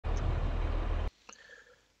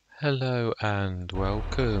Hello and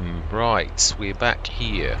welcome. Right, we're back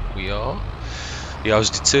here. We are. Yeah, I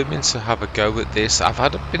was determined to have a go at this.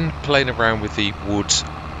 Been playing around with the wood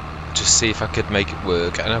to see if I could make it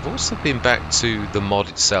work, and I've also been back to the mod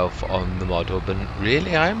itself on the mod hub, and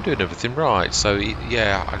really I am doing everything right. So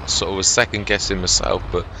yeah, I sort of was second guessing myself,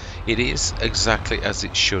 but it is exactly as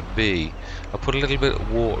it should be. I put a little bit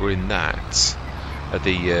of water in that.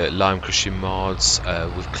 The lime crushing mods,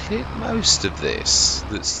 we've cleared most of this.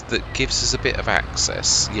 That gives us a bit of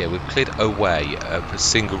access. Yeah, we've cleared away a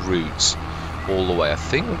single route all the way. I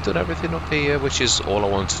think we've done everything up here, which is all I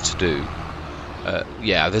wanted to do.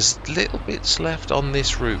 Yeah, there's little bits left on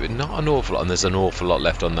this route, but not an awful lot, and there's an awful lot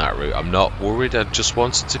left on that route. I'm not worried, I just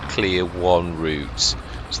wanted to clear one route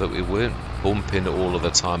so that we weren't bumping all of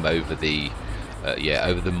the time over the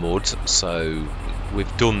over the mud. So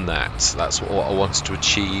we've done that. That's what I wanted to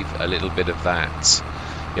achieve, a little bit of that.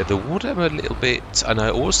 Yeah, the wood I'm a little bit, and I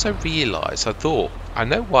also realised, I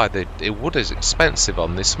know why the wood is expensive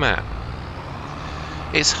on this map.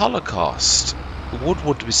 It's Holocaust. Wood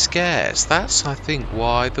would be scarce. That's, I think,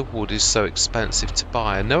 why the wood is so expensive to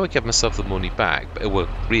buy. I know I give myself the money back, but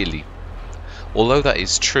really, although that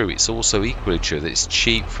is true, it's also equally true that it's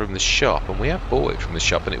cheap from the shop, and we have bought it from the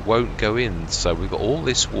shop and it won't go in. So we've got all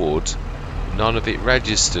this wood, none of it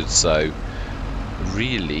registered, so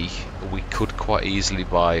really we could quite easily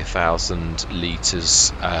buy 1,000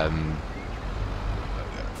 litres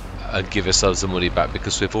and give ourselves the money back,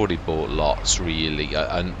 because we've already bought lots, really,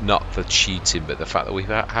 and not for cheating, but the fact that we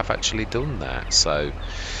have actually done that. So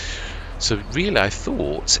really, I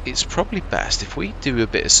thought it's probably best if we do a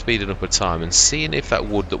bit of speeding up of time and seeing if that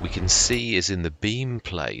wood that we can see is in the beam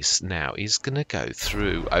place now is going to go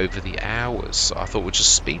through over the hours. So I thought we'd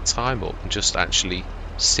just speed time up and just actually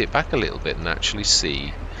sit back a little bit and actually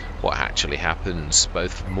see what actually happens,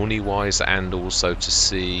 both money-wise and also to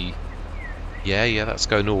see. Yeah, that's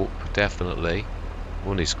going up, definitely.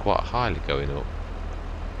 Money's quite highly going up.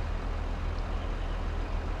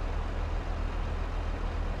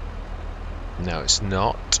 No, it's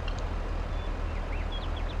not.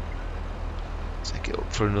 Take it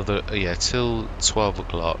up for another, till 12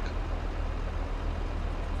 o'clock.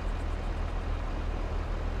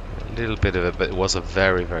 A little bit of but it was a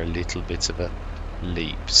very, very little bit of a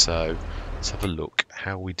leap. So let's have a look.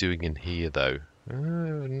 How are we doing in here, though?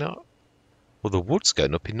 Not. Well, the wood's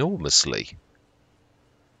going up enormously.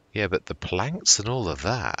 Yeah, but the planks and all of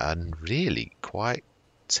that are really quite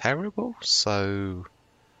terrible. So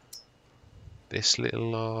this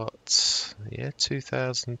little lot, yeah,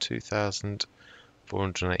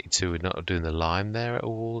 2,482. We're not doing the lime there at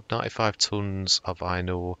all. 95 tons of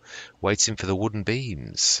iron ore waiting for the wooden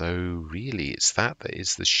beams. So really, it's that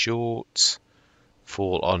is the short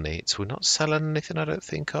fall on it. We're not selling anything, I don't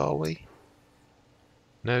think, are we?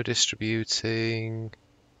 No distributing.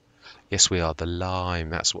 Yes, we are. The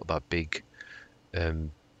lime. That's what that big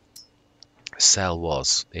cell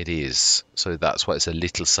was. It is. So that's why it's a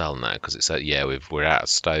little cell now, because it's we're out of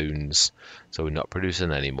stones, so we're not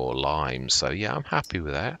producing any more lime. So yeah, I'm happy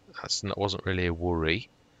with that. That wasn't really a worry.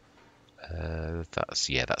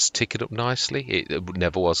 That's ticking up nicely. It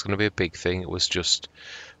never was going to be a big thing. It was just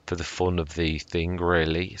for the fun of the thing,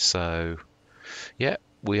 really. So yeah.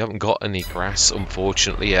 We haven't got any grass,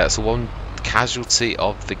 unfortunately. Yeah, it's the one casualty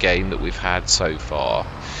of the game that we've had so far.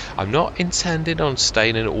 I'm not intending on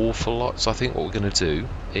staying an awful lot, so I think what we're going to do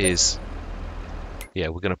is,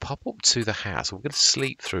 we're going to pop up to the house. We're going to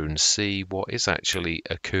sleep through and see what is actually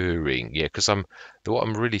occurring. Yeah, because what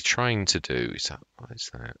I'm really trying to do is what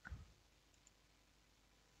is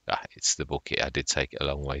that? It's the bucket. I did take it a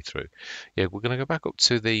long way through. Yeah, we're going to go back up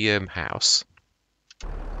to the house.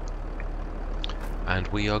 And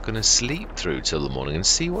we are going to sleep through till the morning and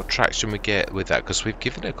see what traction we get with that, because we've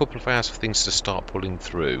given it a couple of hours for things to start pulling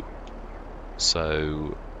through.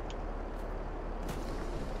 So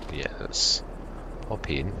yeah, let's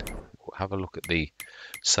hop in. We'll have a look at the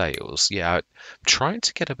sales. Yeah, I'm trying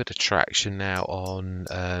to get a bit of traction now on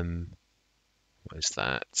what is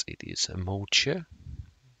that? It is a mulcher,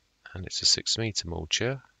 and it's a 6-meter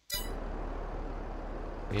mulcher.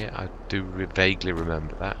 Yeah, I do vaguely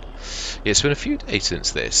remember that. Yeah, it's been a few days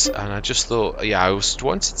since this, and I just thought, I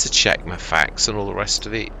wanted to check my facts and all the rest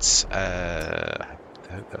of it. I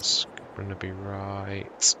hope that's going to be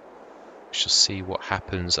right. We shall see what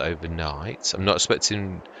happens overnight. I'm not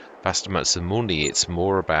expecting vast amounts of money. It's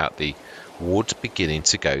more about the wood beginning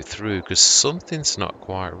to go through, because something's not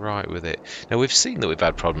quite right with it. Now, we've seen that we've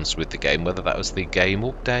had problems with the game, whether that was the game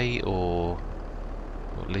update or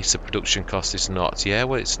at least the production cost is not. Yeah,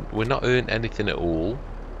 well, we're not earning anything at all.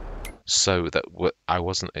 So that what I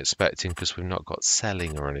wasn't expecting, because we've not got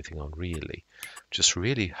selling or anything on really. Just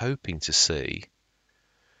really hoping to see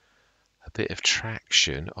a bit of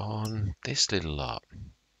traction on this little lot.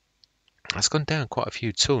 It's gone down quite a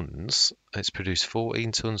few tons. It's produced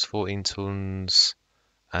 14 tons, 14 tons,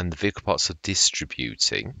 and the vehicle parts are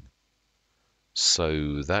distributing.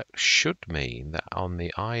 So that should mean that on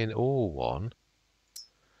the iron ore one,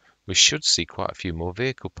 we should see quite a few more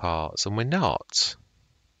vehicle parts, and we're not.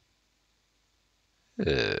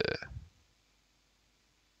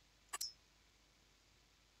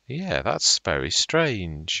 Yeah, that's very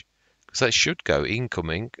strange. Because that should go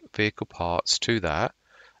incoming vehicle parts to that.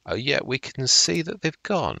 Yet we can see that they've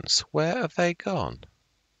gone. So where have they gone?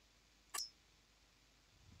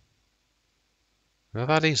 Now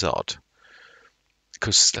that is odd.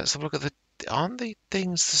 Because let's have a look at the... Aren't the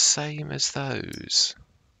things the same as those?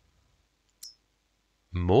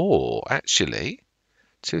 More, actually.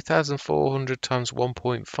 2,400 times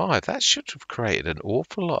 1.5. That should have created an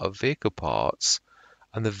awful lot of vehicle parts.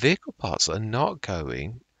 And the vehicle parts are not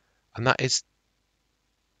going. And that is...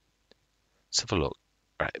 Let's have a look.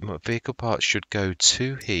 Right, my vehicle parts should go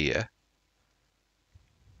to here.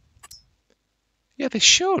 Yeah, they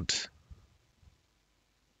should.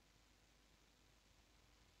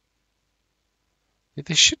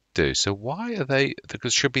 They should do. So why are they? There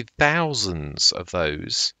should be thousands of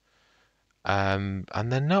those, and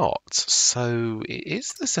they're not. So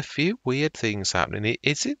there's a few weird things happening.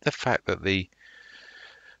 Is it the fact that the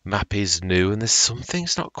map is new and there's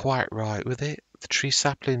something's not quite right with it? The tree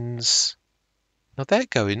saplings, no, they're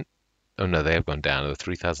going. Oh no, they have gone down to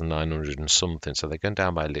 3,900 and something. So they're going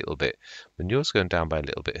down by a little bit. When yours going down by a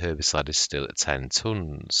little bit, herbicide is still at 10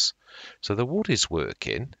 tons. So the wood is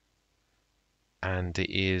working. And it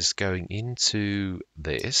is going into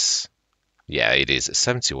this. Yeah, it is at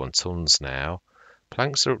 71 tons now.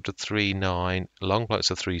 Planks are up to 3.9, long planks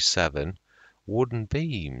are 3.7. Wooden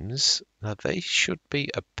beams, now they should be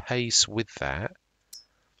a pace with that.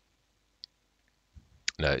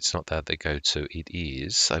 No, it's not there they go to. It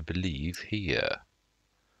is, I believe, here.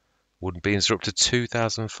 Wooden beams are up to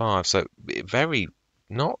 2005, so very,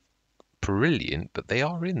 not brilliant, but they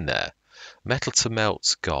are in there. Metal to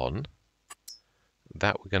melt's gone.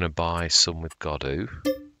 That we're going to buy some with Godoo.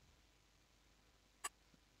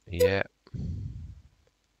 Yeah.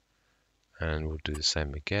 And we'll do the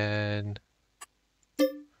same again.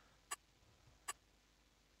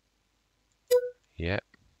 Yeah.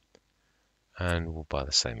 And we'll buy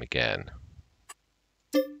the same again.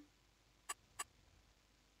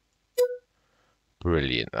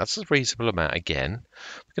 Brilliant. That's a reasonable amount again.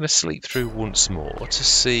 We're going to sleep through once more to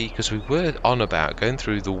see, because we were on about going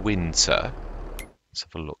through the winter. Let's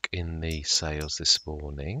have a look in the sales this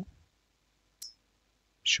morning.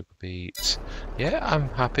 Sugar beet. Yeah, I'm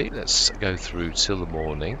happy. Let's go through till the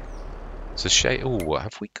morning. It's a shame. Oh,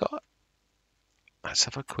 have we got? Let's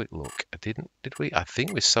have a quick look. Did we? I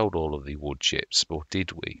think we sold all of the wood chips, or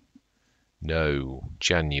did we? No,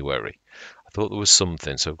 January. I thought there was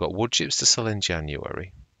something. So we've got wood chips to sell in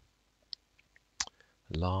January.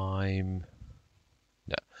 Lime.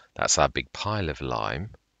 No, that's our big pile of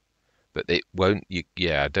lime. But it won't.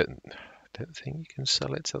 Yeah, I don't think you can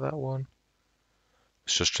sell it to that one. I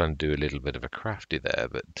was just trying to do a little bit of a crafty there,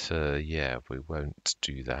 but yeah, we won't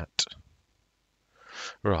do that.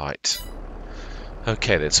 Right.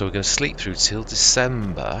 Okay then, so we're going to sleep through till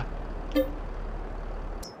December.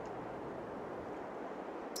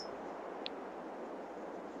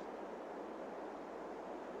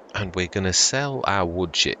 And we're going to sell our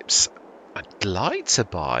wood chips. I'd like to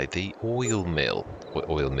buy the oil mill.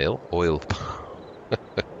 Oil.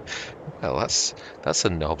 Well, that's a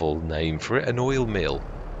novel name for it, an oil mill.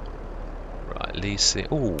 Right, leasing.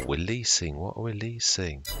 Oh, we're leasing. What are we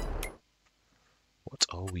leasing? What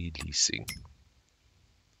are we leasing?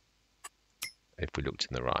 If we looked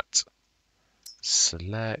in the right.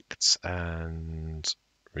 Select and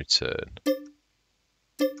return.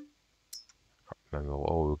 Remember,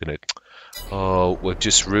 oh, we're gonna. Oh, we've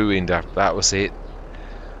just ruined that was it.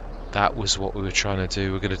 That was what we were trying to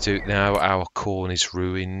do. We're going to do it now. Our corn is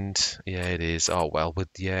ruined. Yeah, it is. Oh well, but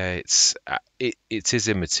yeah, it is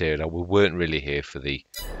immaterial. We weren't really here for the.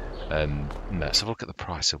 No, let's have a look at the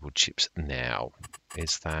price of wood chips now.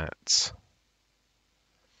 Is that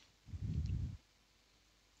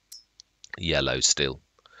yellow still?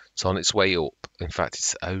 It's on its way up. In fact,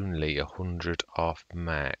 it's only 100 off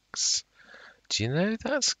max. Do you know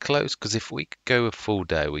that's close? Because if we could go a full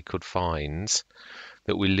day, we could find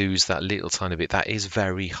that we lose that little tiny bit. That is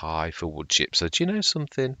very high for wood chips. So do you know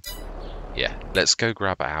something? Yeah, let's go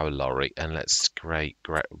grab our lorry and let's grab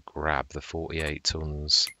the 48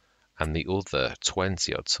 tons and the other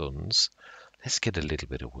 20 odd tons. Let's get a little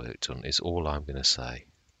bit of work done, is all I'm going to say.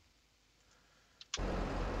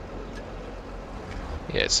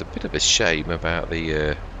 Yeah, it's a bit of a shame about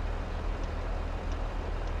the...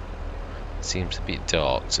 seems a bit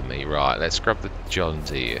dark to me. Right, let's grab the John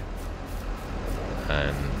Deere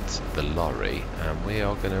and the lorry, and we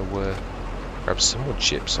are going to grab some wood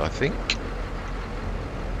chips, I think.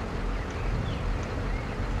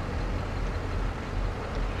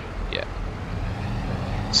 Yeah.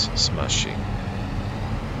 Right, smashing.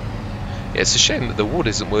 Yeah, it's a shame that the wood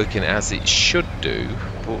isn't working as it should do,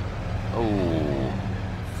 but... Oh...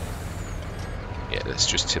 Yeah, let's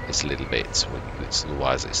just tip this a little bit,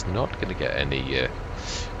 otherwise it's not going to get any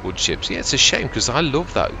wood chips. Yeah, it's a shame because I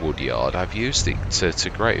love that wood yard. I've used it to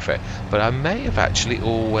great effect, but I may have actually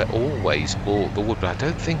always bought the wood, but I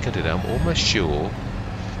don't think I did. I'm almost sure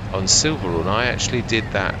on Silver Run I actually did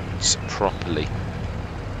that properly.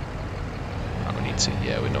 Oh, we need to,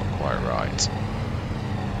 yeah, we're not quite right.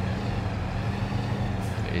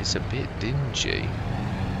 It's a bit dingy.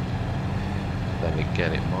 Then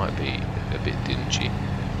again, it might be a bit dingy.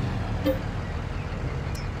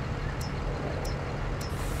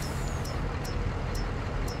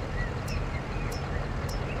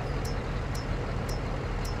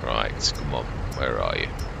 Right, come on, where are you?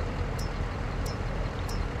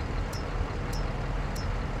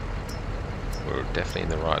 We're definitely in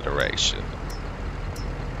the right direction.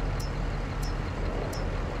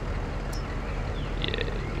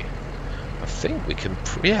 I think we can,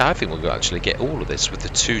 yeah, I think we'll actually get all of this with the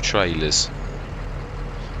 2 trailers.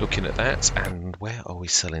 Looking at that, and where are we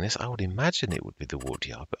selling this? I would imagine it would be the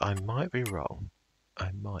woodyard, but I might be wrong.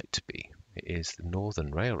 I might be. It is the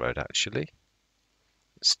Northern Railroad, actually.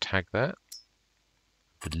 Let's tag that.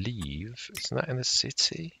 I believe, isn't that in the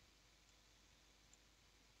city?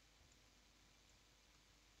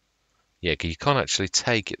 Yeah, because you can't actually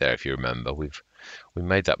take it there if you remember. We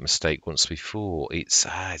made that mistake once before. It's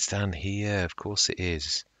down here. Of course it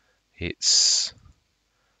is. It's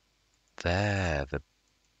there, the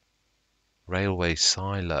railway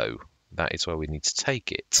silo. That is where we need to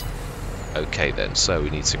take it. Okay then, so we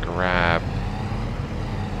need to grab...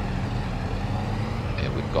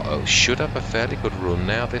 Yeah, we've got... should have a fairly good run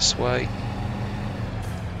now this way.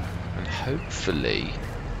 And hopefully...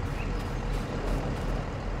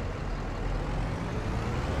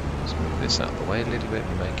 Let's move this out of the way a little bit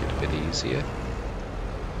and make it a bit easier.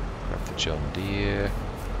 Grab the John Deere.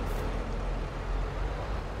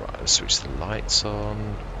 Right, let's switch the lights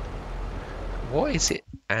on. What is it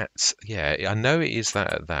at? Yeah, I know it is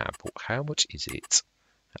that at that, but how much is it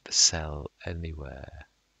at the Sell Anywhere?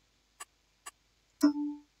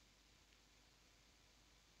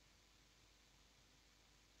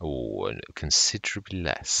 Oh, considerably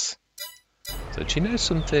less. So do you know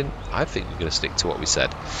something? I think we're going to stick to what we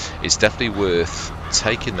said. It's definitely worth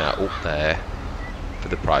taking that up there for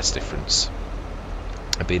the price difference.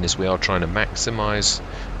 And being as we are trying to maximise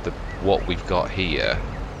what we've got here,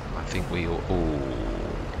 I think we all...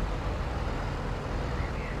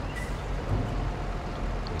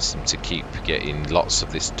 Need to keep getting lots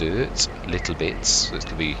of this dirt, little bits. So it's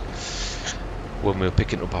going to be when we're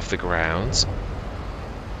picking up off the ground.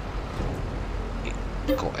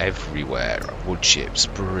 It got everywhere. Wood chips,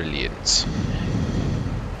 brilliant.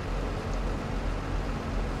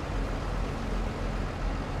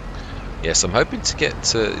 Yes, I'm hoping to get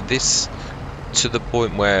to this, to the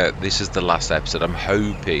point where this is the last episode. I'm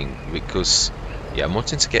hoping, because yeah, I'm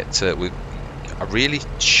wanting to get to... I really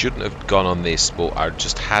shouldn't have gone on this, but I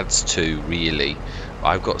just had to, really.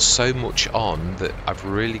 I've got so much on that I've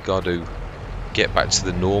really got to get back to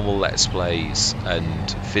the normal Let's Plays and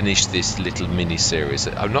finish this little mini-series.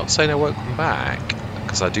 I'm not saying I won't come back,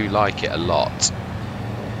 because I do like it a lot.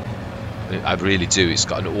 I really do. It's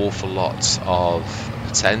got an awful lot of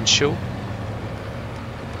potential.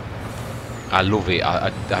 I love it. I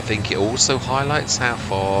think it also highlights how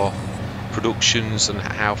far productions and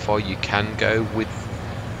how far you can go with,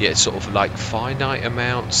 yeah, sort of like finite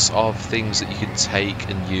amounts of things that you can take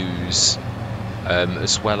and use,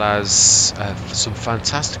 as well as some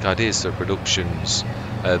fantastic ideas for productions.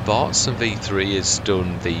 Bart's and V3 has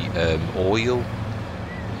done the oil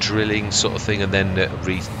drilling sort of thing, and then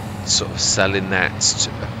sort of selling that to,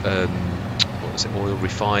 what was it, oil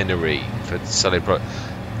refinery for selling product.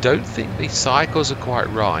 Don't think the cycles are quite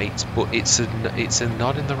right, but it's a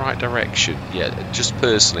nod in the right direction. Yeah, just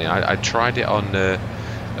personally, I tried it on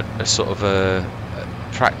a sort of a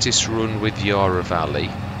practice run with Yarra Valley,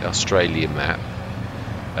 the Australian map,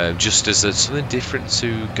 just as something different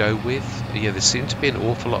to go with. Yeah, there seem to be an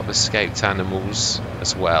awful lot of escaped animals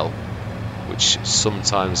as well, which which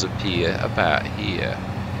sometimes appear about here.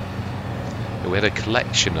 We had a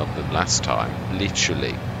collection of them last time,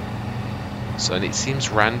 literally. So, and it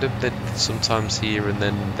seems random that sometimes here and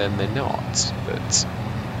then they're not. But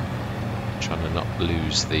I'm trying to not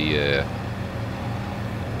lose the. Yeah,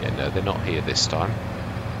 no, they're not here this time.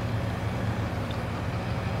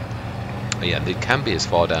 Yeah, they can be as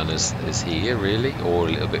far down as here, really, or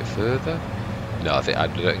a little bit further. No, I don't think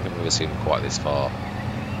I've ever seen them quite this far.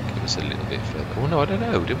 I think it was a little bit further. Oh no, I don't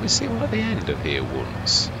know. Did we see one at the end of here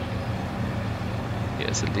once? Yeah,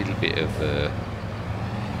 it's a little bit of.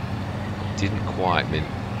 Didn't quite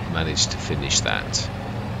manage to finish that.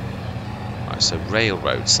 Right, so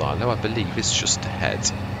railroad sign. No, I believe it's just ahead.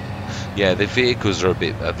 Yeah, the vehicles are a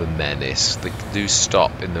bit of a menace. They do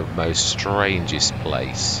stop in the most strangest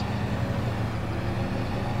place.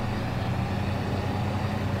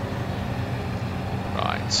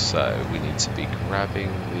 So we need to be grabbing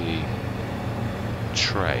the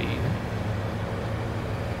train.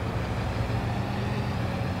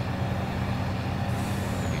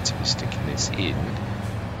 We need to be sticking this in.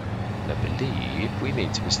 And I believe we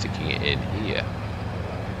need to be sticking it in here.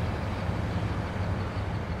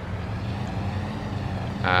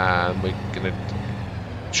 And we're going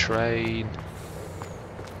to train.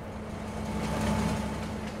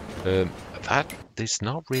 That is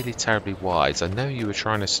not really terribly wise. I know you were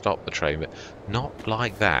trying to stop the train, but not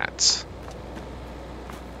like that.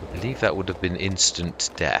 I believe that would have been instant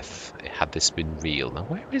death had this been real. Now,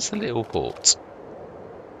 where is the little hut?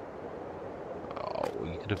 Oh,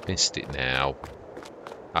 you could have missed it now.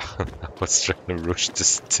 I was trying to rush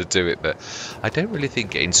to do it, but I don't really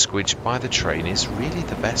think getting squidged by the train is really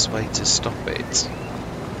the best way to stop it.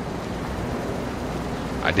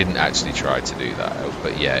 I didn't actually try to do that,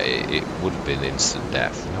 but yeah, it would have been instant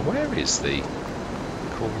death. Now, where is the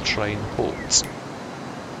Coltrane hut?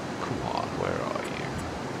 Come on, where are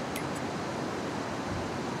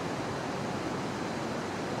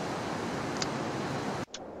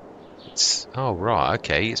you? It's, oh, right,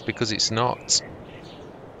 okay, it's because it's not...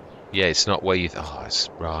 Yeah, it's not where you... Oh, it's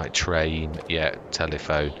right, train, yeah,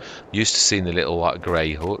 telephone. Used to seeing the little, like,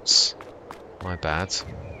 grey huts. My bad.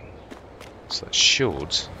 So that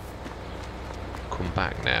should come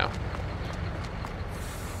back now.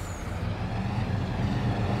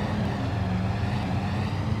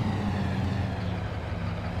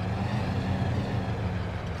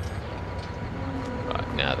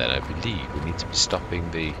 Right, now then I believe we need to be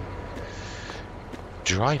stopping the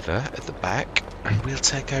driver at the back and we'll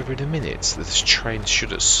take over in a minute. So this train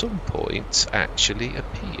should at some point actually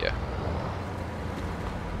appear.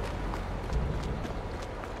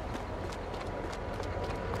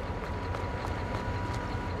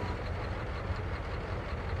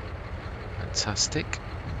 Fantastic.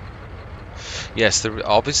 Yes,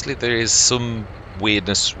 obviously there is some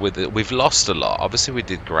weirdness with it. We've lost a lot. Obviously we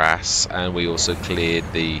did grass and we also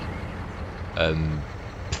cleared the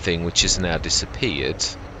thing which has now disappeared.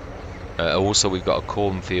 Also we've got a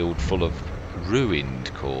cornfield full of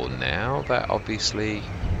ruined corn now that obviously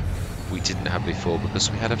we didn't have before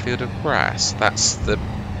because we had a field of grass. That's the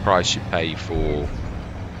price you pay for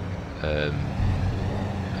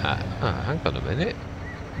hang on a minute.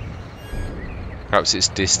 Perhaps it's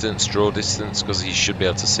distance, draw distance, because you should be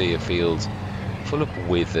able to see a field full of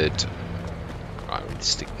withered. Right, we'll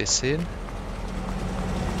stick this in.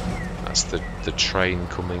 That's the train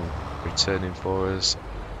coming, returning for us.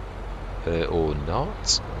 Or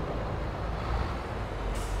not.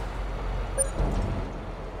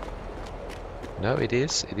 No, it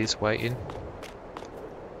is. It is waiting.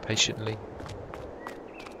 Patiently.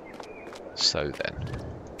 So then.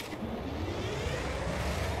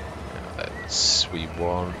 We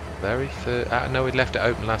want very first. No, we left it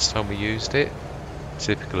open last time we used it.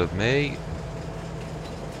 Typical of me.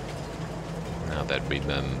 Now then,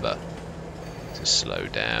 remember to slow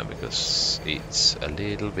down because it's a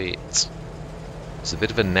little bit. It's a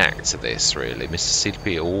bit of a knack to this, really. Mr.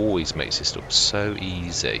 CDP always makes this look so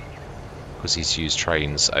easy because he's used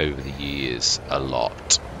trains over the years a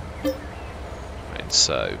lot. And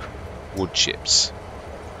so, wood chips.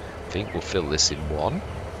 I think we'll fill this in one.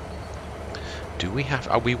 Do we have...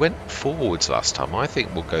 Oh, we went forwards last time. I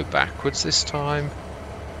think we'll go backwards this time.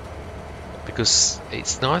 Because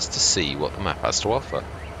it's nice to see what the map has to offer.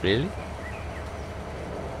 Really?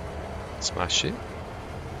 Smash it.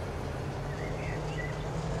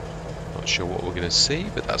 Not sure what we're going to see,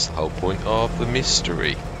 but that's the whole point of the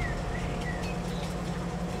mystery.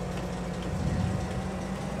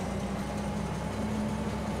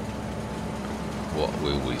 What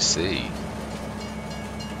will we see?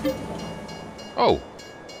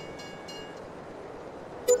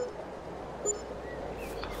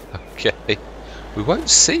 Okay. We won't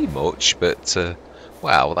see much, but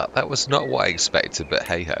wow, that was not what I expected, but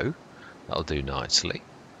hey ho, that'll do nicely.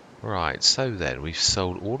 Right, so then we've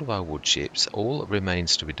sold all of our wood chips. All that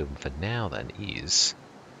remains to be done for now then is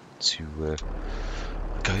to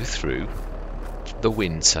go through the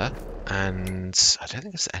winter, and I don't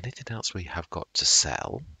think there's anything else we have got to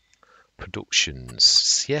sell.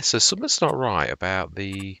 Productions. Yeah, so something's not right about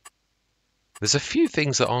the... There's a few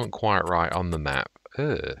things that aren't quite right on the map.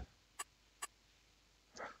 I'm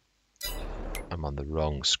on the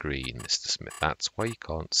wrong screen, Mr. Smith. That's why you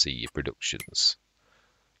can't see your productions.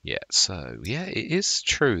 Yeah, so, yeah, it is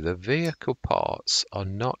true. The vehicle parts are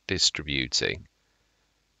not distributing.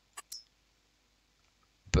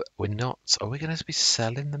 But we're not... Are we going to be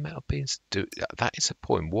selling the metal beams? That is a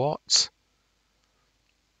point.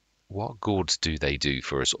 What goods do they do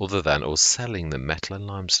for us other than us selling the metal and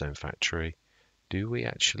limestone factory? Do we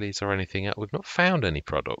actually? Is there anything else? We've not found any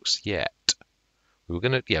products yet. We're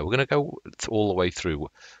gonna go all the way through.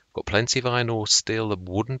 Got plenty of iron ore, steel. The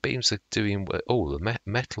wooden beams are doing. Oh, the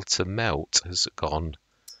metal to melt has gone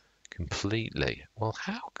completely. Well,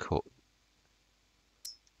 how could?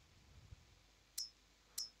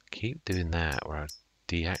 Keep doing that, or I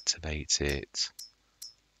deactivate it.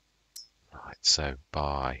 Right. So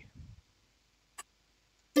buy.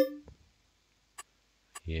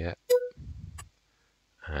 Yeah.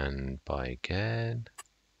 And buy again.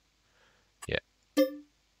 Yeah.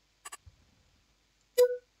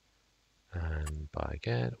 And buy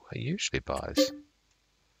again. Well, it usually buys.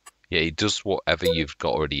 Yeah, it does whatever you've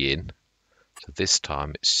got already in. So this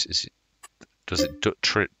time does it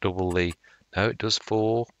double the... No, it does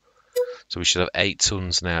 4. So we should have 8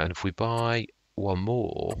 tons now. And if we buy one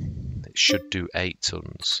more, it should do 8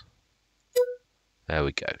 tons. There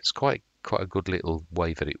we go. It's quite a good little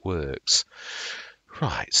way that it works.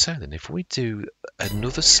 Right, so then if we do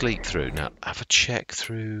another sleep through, now have a check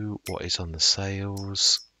through what is on the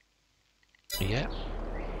sales. Yeah.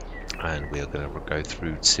 And we are going to go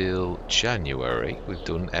through till January. We've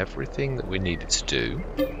done everything that we needed to do.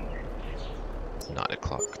 9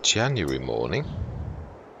 o'clock January morning.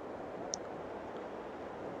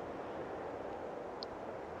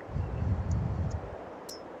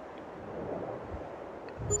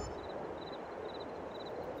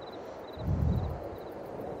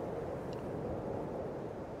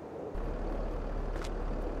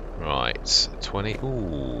 Right,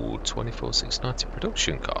 24,690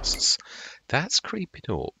 production costs. That's creeping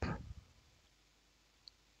up.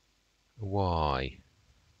 Why?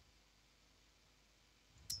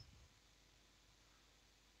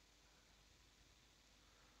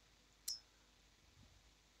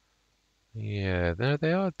 Yeah,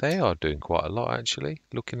 they are doing quite a lot actually,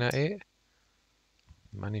 looking at it.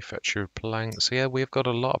 Manufacture of planks. Yeah, we've got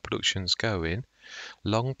a lot of productions going.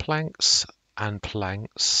 Long planks and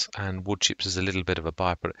wood chips is a little bit of a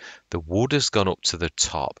byproduct. The wood has gone up to the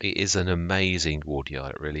top. It is an amazing wood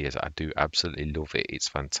yard. It really is. I do absolutely love it. It's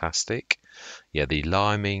fantastic. Yeah, the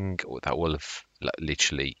liming, that will have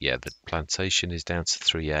literally, yeah, the plantation is down to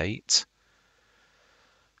 3.8.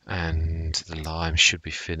 And the lime should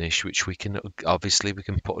be finished, which we can obviously we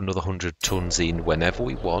can put another 100 tons in whenever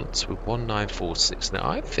we want with 1946. Now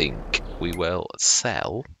I think we will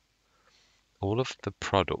sell all of the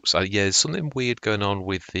products. Yeah, there's something weird going on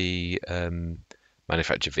with the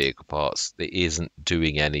manufactured vehicle parts. It isn't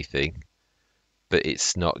doing anything, but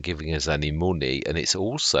it's not giving us any money, and it's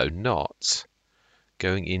also not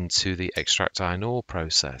going into the extract iron ore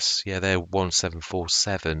process. Yeah, they're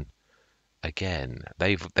 1747 again.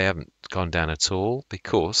 They haven't gone down at all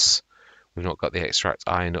because we've not got the extract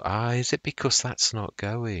iron ore. Is it because that's not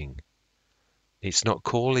going? It's not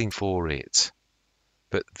calling for it.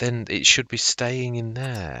 But then it should be staying in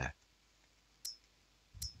there.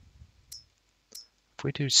 If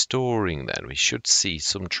we do storing, then we should see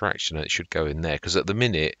some traction and it should go in there. Because at the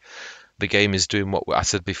minute, the game is doing what I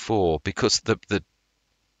said before. Because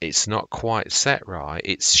it's not quite set right,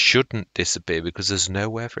 it shouldn't disappear because there's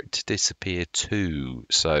nowhere for it to disappear to.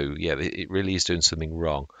 So yeah, it really is doing something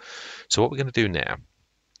wrong. So what we're going to do now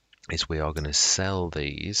is we are going to sell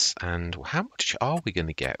these. And how much are we going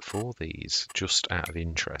to get for these? Just out of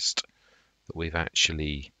interest. That we've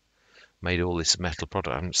actually made all this metal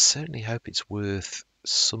product. I certainly hope it's worth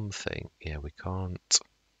something. Yeah, we can't.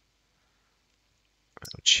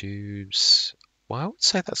 Metal tubes. Well, I would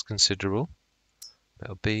say that's considerable.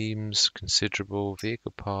 Metal beams, considerable.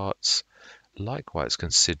 Vehicle parts, likewise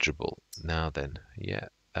considerable. Now then, yeah,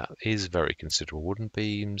 that is very considerable. Wooden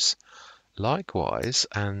beams, likewise,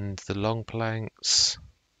 and the long planks.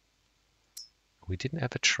 We didn't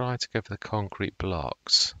ever try to go for the concrete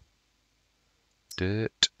blocks.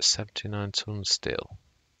 Dirt, 79 tons still.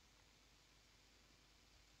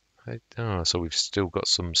 Oh, so we've still got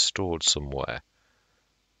some stored somewhere.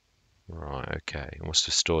 Right, okay. I must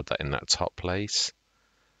have stored that in that top place.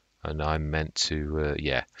 And I meant to,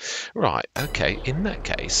 yeah. Right, okay. In that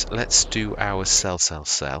case, let's do our sell,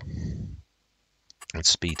 and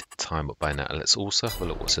speed time up by now. Let's also have a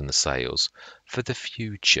look what's in the sales for the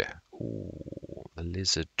future. Ooh, the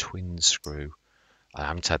Lizard twin screw. I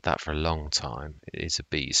haven't had that for a long time. It is a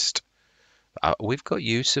beast. We've got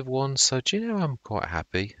use of one, so do you know I'm quite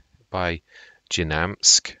happy by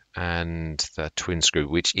Jinamsk and the twin screw,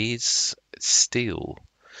 which is still.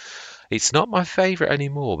 It's not my favourite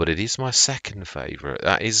anymore, but it is my second favourite.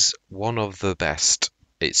 That is one of the best.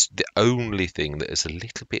 It's the only thing that is a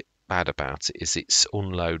little bit bad about it is its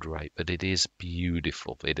unload rate, but it is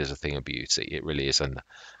beautiful. It is a thing of beauty. It really is, and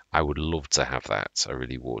I would love to have that. I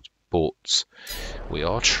really would. But we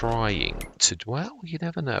are trying to. Well, you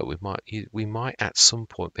never know. We might at some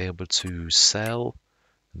point be able to sell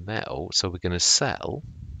metal. So we're going to sell,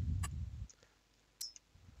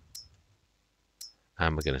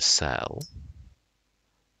 and we're going to sell.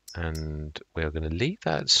 And we're going to leave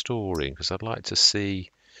that storing because I'd like to see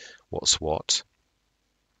what's what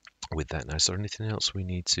with that. Now, is there anything else we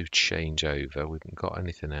need to change over? We haven't got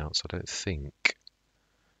anything else, I don't think.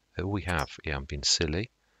 Oh, we have. Yeah, I'm being silly.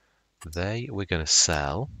 We're going to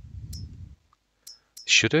sell.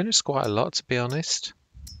 Should earn us quite a lot, to be honest.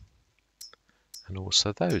 And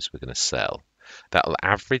also those we're going to sell. That'll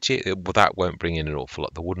average it. Well, that won't bring in an awful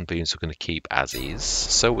lot. The wooden beams we're going to keep as is.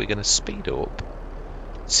 So we're going to speed up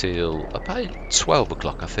till about 12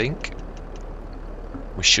 o'clock, I think.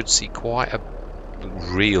 We should see quite a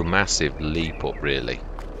real massive leap up, really.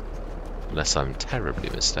 Unless I'm terribly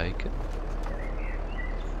mistaken.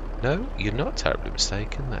 No, you're not terribly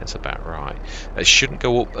mistaken. That's about right. It shouldn't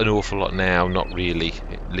go up an awful lot now. Not really.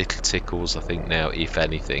 Little tickles, I think, now, if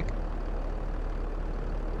anything.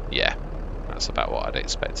 Yeah, that's about what I'd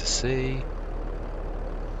expect to see.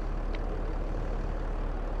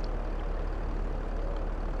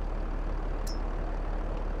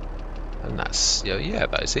 And that's, yeah,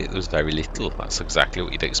 that is it. There was very little. That's exactly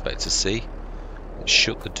what you'd expect to see. Let's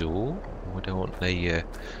shut the door. We don't want the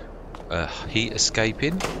heat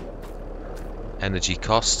escaping. Energy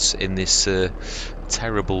costs in this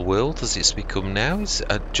terrible world as it's become now is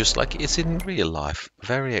just like it is in real life.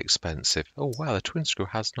 Very expensive. Oh wow, the twin screw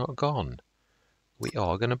has not gone. We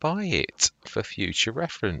are going to buy it for future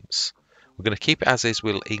reference. We're going to keep it as is.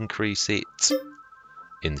 We'll increase it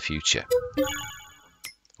in the future.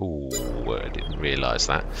 Oh, I didn't realise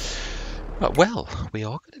that. Right, well, we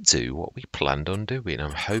are going to do what we planned on doing.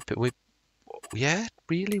 I'm hoping yeah,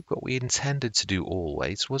 really what we intended to do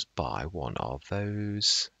always was buy one of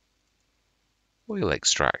those oil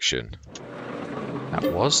extraction.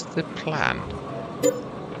 That was the plan.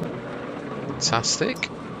 Fantastic.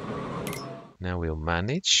 Now we'll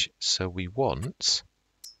manage. So we want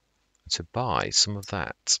to buy some of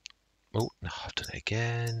that. Oh, no, I've done it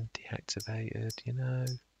again. Deactivated, you know.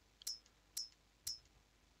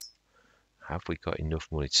 Have we got enough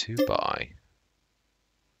money to buy?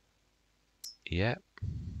 Yep.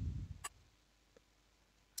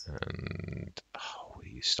 And oh, will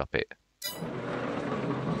you stop it?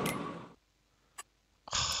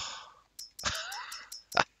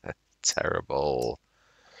 Terrible.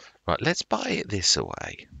 Right, let's buy it this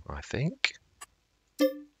way, I think.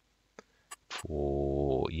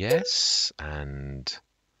 For yes, and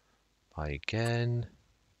buy again.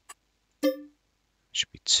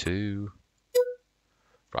 Should be 2.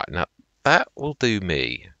 Right, now that will do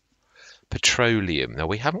me. Petroleum. Now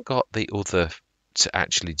we haven't got the other to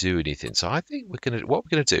actually do anything, so I think what we're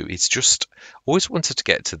gonna do is just always wanted to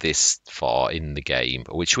get to this far in the game,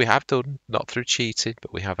 which we have done, not through cheating,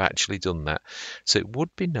 but we have actually done that. So it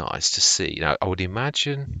would be nice to see. Now I would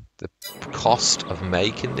imagine the cost of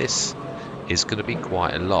making this is going to be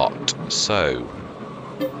quite a lot. So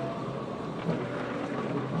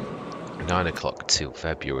 9 o'clock till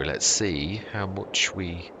February. Let's see how much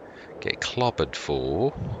we get clobbered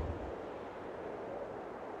for.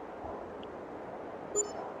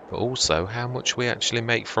 But also how much we actually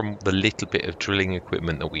make from the little bit of drilling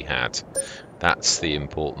equipment that we had. That's the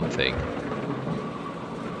important thing.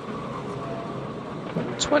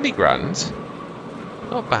 20 grand.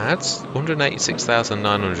 Not bad.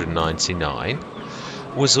 186,999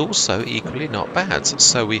 was also equally not bad.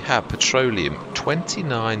 So we have petroleum,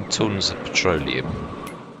 29 tons of petroleum.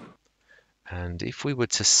 And if we were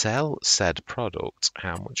to sell said product,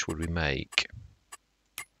 how much would we make?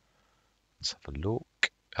 Let's have a look.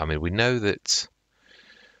 I mean, we know that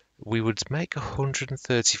we would make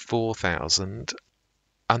 134,000,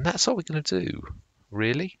 and that's all we're going to do,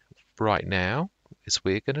 really, right now, is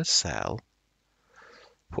we're going to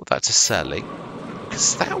put that to selling,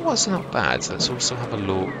 because that was not bad. So let's also have a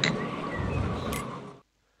look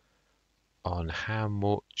on how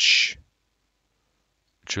much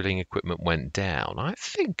drilling equipment went down. I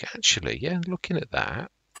think actually, yeah, looking at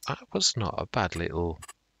that, that was not a bad little.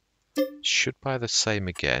 Should buy the same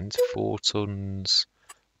again. 4 tons.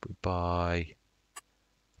 We buy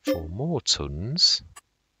 4 more tons.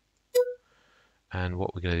 And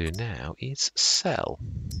what we're going to do now is sell.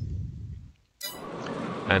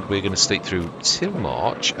 And we're going to stick through till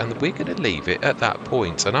March, and we're going to leave it at that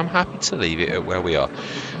point. And I'm happy to leave it at where we are.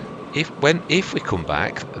 If we come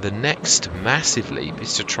back, the next massive leap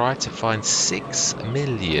is to try to find 6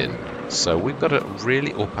 million. So we've got to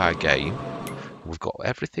really up our game. We've got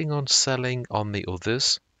everything on selling on the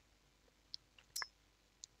others.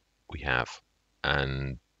 We have.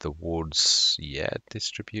 And the woods, yeah,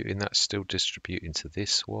 distributing. That's still distributing to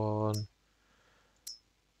this one.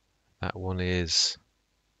 That one is...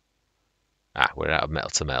 we're out of metal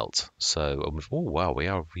to melt. So, oh wow, we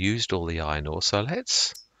have used all the iron ore. So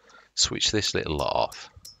let's switch this little lot off.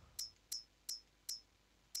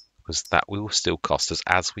 Because that will still cost us,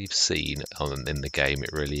 as we've seen in the game.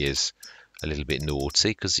 It really is a little bit naughty,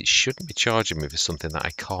 because it shouldn't be charging me for something that I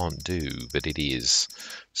can't do, but it is.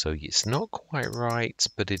 So it's not quite right,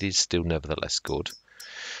 but it is still nevertheless good.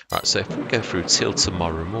 Right, so if we go through till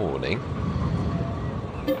tomorrow morning.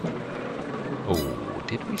 Oh,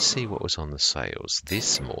 did we see what was on the sales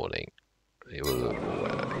this morning?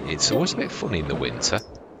 It's always a bit funny in the winter.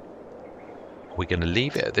 We're going to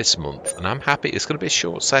leave it at this month, and I'm happy. It's going to be a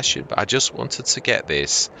short session, but I just wanted to get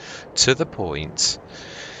this to the point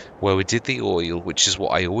where we did the oil, which is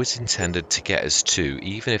what I always intended to get us to,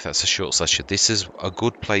 even if that's a short session. This is a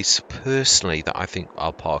good place, personally, that I think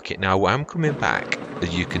I'll park it. Now, I'm coming back,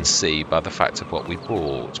 as you can see, by the fact of what we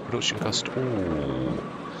bought. Production cost, ooh.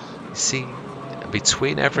 You see,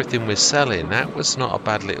 between everything we're selling, that was not a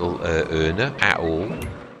bad little earner at all.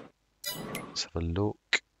 Let's have a look.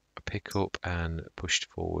 Pick up and pushed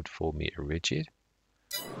forward 4 meter rigid.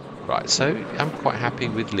 Right, so I'm quite happy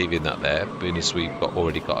with leaving that there, being as we've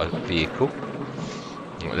already got a vehicle.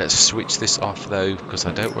 Let's switch this off though, because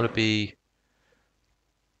I don't want to be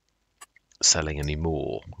selling any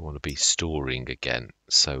more. We want to be storing again.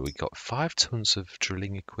 So we got 5 tons of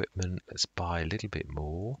drilling equipment. Let's buy a little bit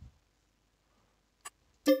more.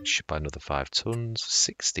 We should buy another 5 tons,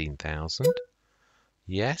 16,000.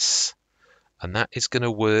 Yes. And that is going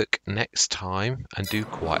to work next time and do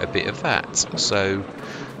quite a bit of that. So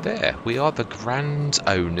there, we are the grand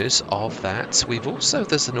owners of that.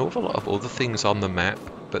 There's an awful lot of other things on the map,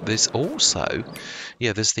 but there's also,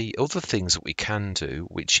 there's the other things that we can do,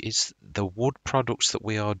 which is the wood products that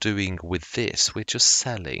we are doing with this. We're just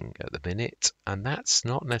selling at the minute, and that's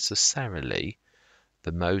not necessarily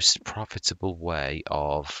the most profitable way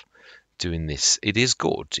of doing this. It is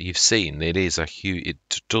good. You've seen it is it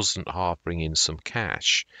doesn't half bring in some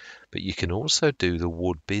cash, but you can also do the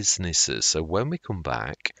wood businesses. So when we come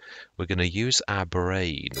back, we're going to use our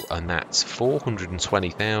brain, and that's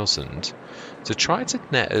 420,000 to try to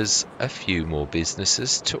net us a few more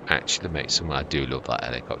businesses to actually make some. I do love that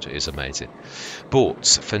helicopter. It's amazing.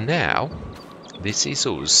 But for now, this is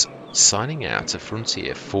us signing out of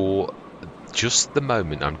Frontier for just the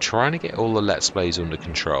moment. I'm trying to get all the Let's Plays under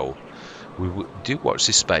control. We do watch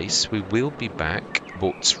this space. We will be back,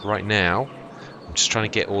 but right now I'm just trying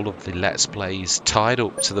to get all of the Let's Plays tied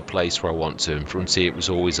up to the place where I want to. And Frontier, it was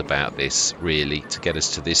always about this, really, to get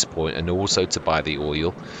us to this point, and also to buy the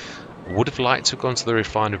oil. I would have liked to have gone to the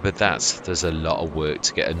refinery, but there's a lot of work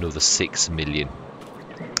to get another 6 million.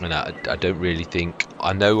 And I don't really think...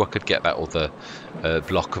 I know I could get that other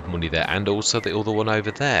block of money there, and also the other one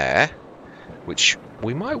over there, which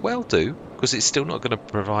we might well do, because it's still not going to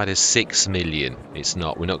provide us 6 million. It's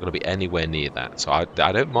not. We're not going to be anywhere near that. So I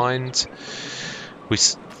don't mind. I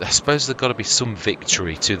suppose there's got to be some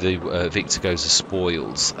victory to the victor goes the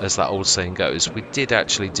spoils, as that old saying goes. We did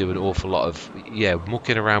actually do an awful lot of,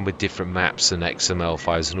 mucking around with different maps and XML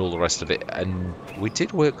files and all the rest of it. And we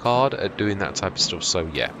did work hard at doing that type of stuff. So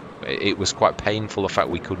yeah, it was quite painful, the fact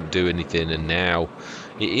we couldn't do anything, and now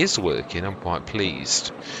it is working. I'm quite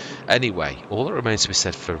pleased. Anyway, all that remains to be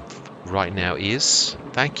said for right now is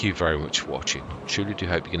thank you very much for watching. Truly do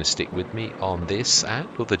hope you're going to stick with me on this and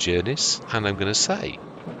other journeys, and I'm going to say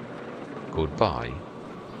goodbye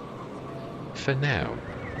for now.